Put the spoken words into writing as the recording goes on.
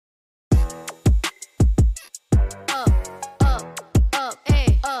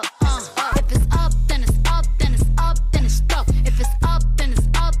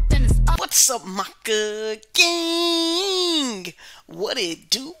the king. What it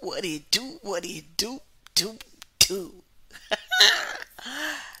do, what it do, what it do.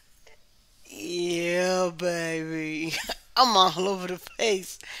 Yeah, baby. I'm all over the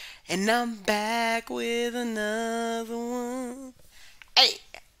place. And I'm back with another one. Hey,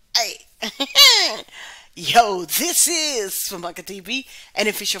 hey. Yo, this is famaca TV. And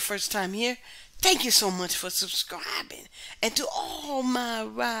if it's your first time here, thank you so much for subscribing. And to all my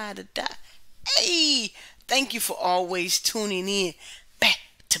ride or die, hey, thank you for always tuning in. Back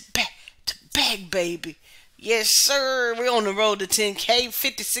to back to back, baby. Yes, sir. We're on the road to 10K,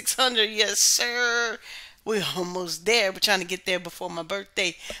 5,600. Yes, sir. We're almost there. We're trying to get there before my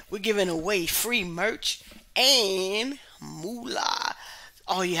birthday. We're giving away free merch and moolah.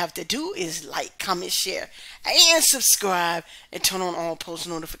 All you have to do is like, comment, share, and subscribe, and turn on all post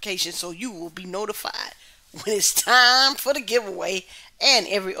notifications so you will be notified when it's time for the giveaway and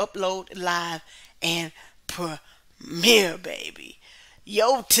every upload live and premiere, baby.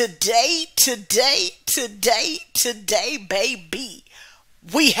 Yo, today, baby,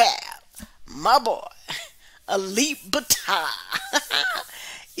 we have my boy, ALIPBATA.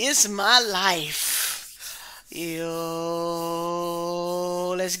 It's my life. Yo,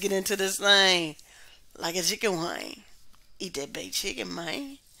 let's get into this thing like a chicken wing. Eat that baked chicken,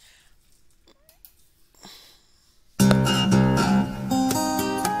 man.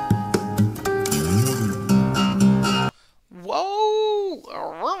 Whoa!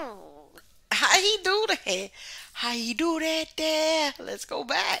 How he do that? How he do that there? Let's go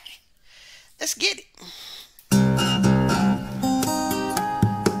back. Let's get it.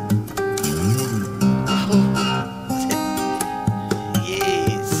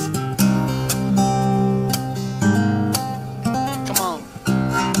 Yes. Come on.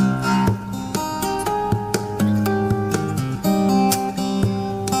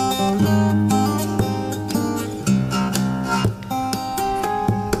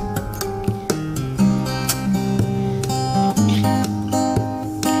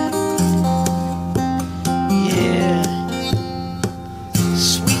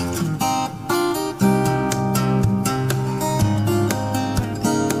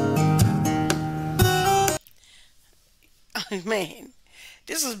 Man,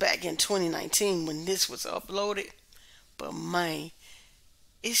 this was back in 2019 when this was uploaded, but man,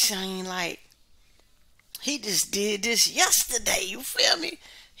 it seemed like he just did this yesterday. You feel me?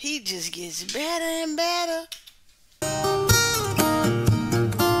 He just gets better and better.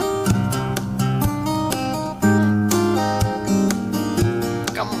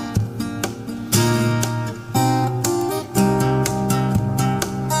 Come on.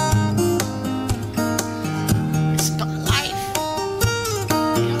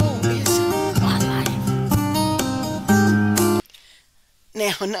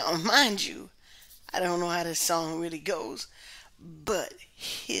 Now, mind you, I don't know how this song really goes, but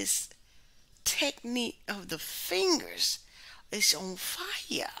his technique of the fingers is on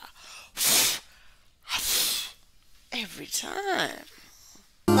fire every time.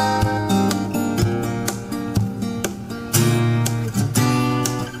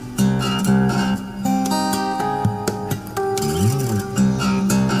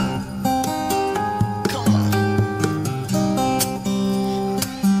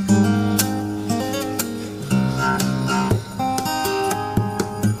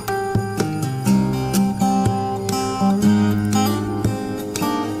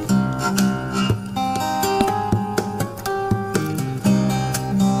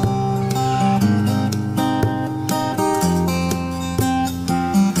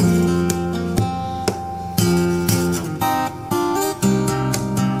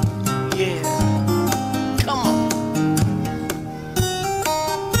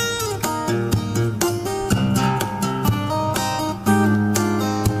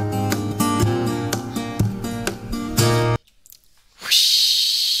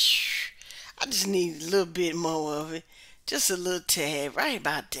 I just need a little bit more of it. Just a little tad. Right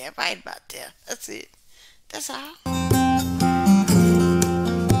about there. Right about there. That's it. That's all.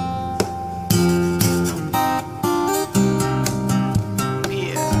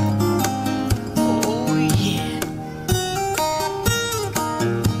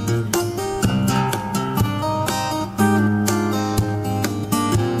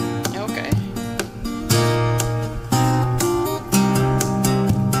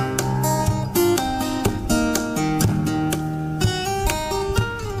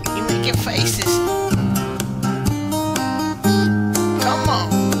 Faces.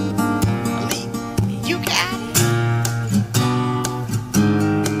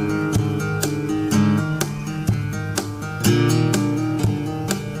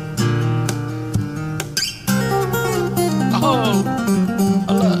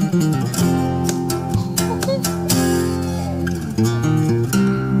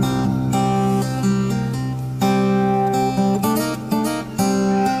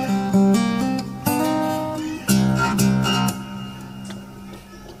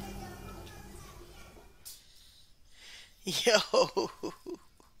 Yo,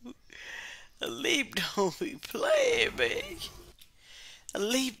 ALIP don't be playing, man.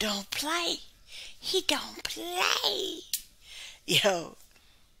 ALIP don't play. He don't play. Yo,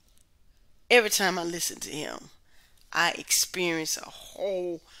 every time I listen to him, I experience a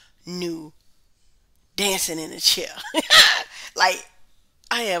whole new dancing in a chair. Like,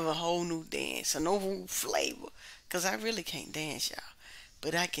 I have a whole new dance, a new flavor. Because I really can't dance, y'all.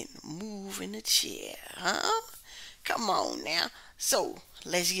 But I can move in the chair, huh? Come on now. So,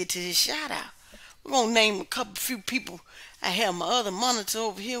 let's get to the shout out. We're going to name few people. I have my other monitor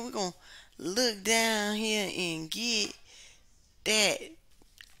over here. We're going to look down here and get that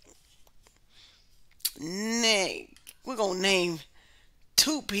name. We're going to name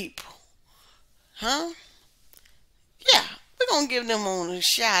two people, huh? Yeah, we're going to give them on a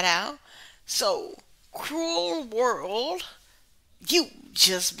shout out. So, Cruel World, you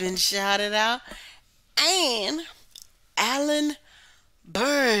just been shouted out. And Alan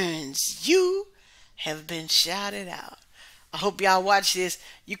Burns, you have been shouted out. I hope y'all watch this.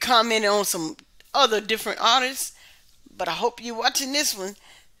 You commented on some other different artists, but I hope you're watching this one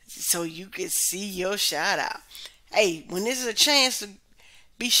so you can see your shout out. Hey, when this is a chance to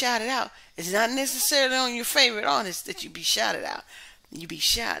be shouted out, it's not necessarily on your favorite artist that you be shouted out. You be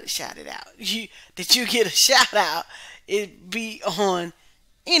shouted out. That you get a shout out. It be on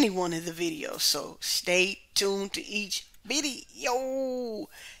any one of the videos. So stay tuned to each video.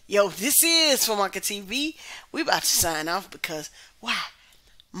 Yo, this is famaca TV. We about to sign off because why?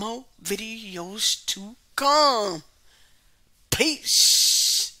 More videos to come.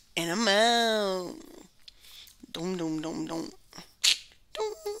 Peace. And I'm out. Dum dum dum dum.